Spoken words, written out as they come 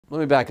let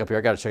me back up here.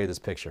 I got to show you this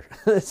picture.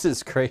 This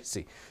is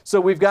crazy.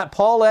 So we've got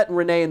Paulette and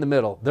Renee in the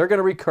middle. They're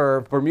going to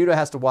recurve. Bermuda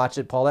has to watch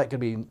it. Paulette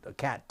could be a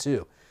cat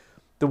too.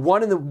 The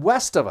one in the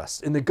west of us,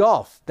 in the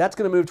Gulf, that's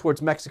going to move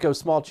towards Mexico,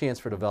 small chance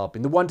for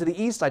developing. The one to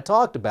the east I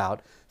talked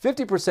about,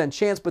 50%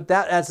 chance, but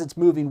that as it's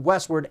moving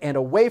westward and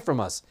away from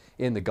us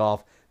in the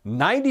Gulf.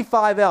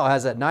 95L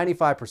has that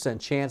 95%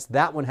 chance.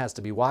 That one has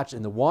to be watched.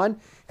 And the one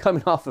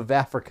coming off of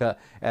Africa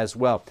as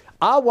well.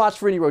 I'll watch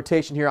for any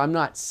rotation here. I'm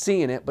not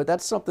seeing it, but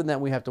that's something that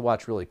we have to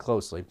watch really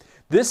closely.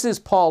 This is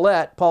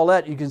Paulette.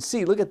 Paulette, you can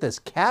see, look at this,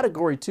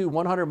 Category 2,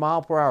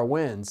 100-mile-per-hour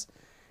winds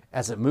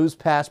as it moves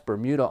past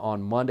Bermuda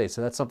on Monday.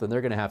 So that's something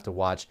they're going to have to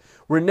watch.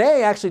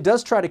 Renee actually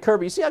does try to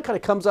curve. You see how it kind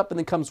of comes up and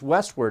then comes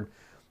westward.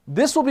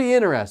 This will be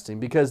interesting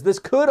because this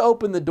could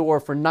open the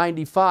door for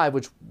 95,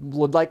 which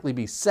would likely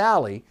be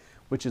Sally,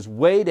 which is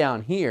way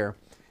down here,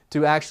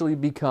 to actually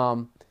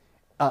become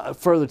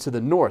further to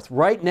the north.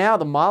 Right now,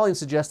 the modeling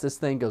suggests this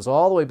thing goes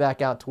all the way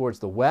back out towards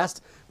the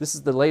west. This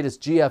is the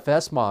latest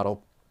GFS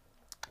model.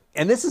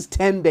 And this is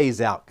 10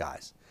 days out,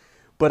 guys.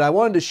 But I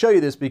wanted to show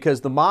you this because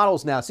the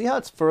models now, see how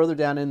it's further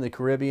down in the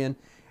Caribbean,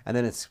 and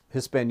then it's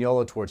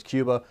Hispaniola towards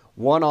Cuba.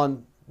 One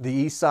on the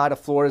east side of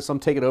Florida, some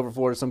take it over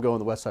Florida, some go on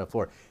the west side of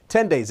Florida.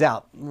 10 days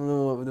out,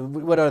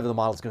 whatever the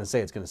model's going to say,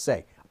 it's going to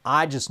say.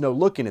 I just know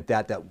looking at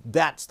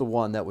that's the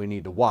one that we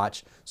need to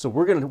watch. So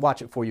we're going to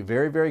watch it for you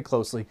very, very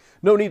closely.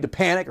 No need to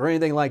panic or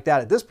anything like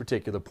that at this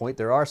particular point.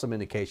 There are some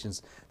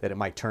indications that it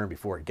might turn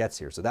before it gets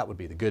here. So that would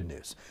be the good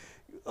news.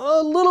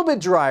 A little bit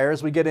drier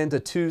as we get into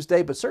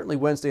Tuesday, but certainly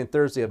Wednesday and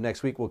Thursday of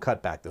next week will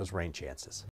cut back those rain chances.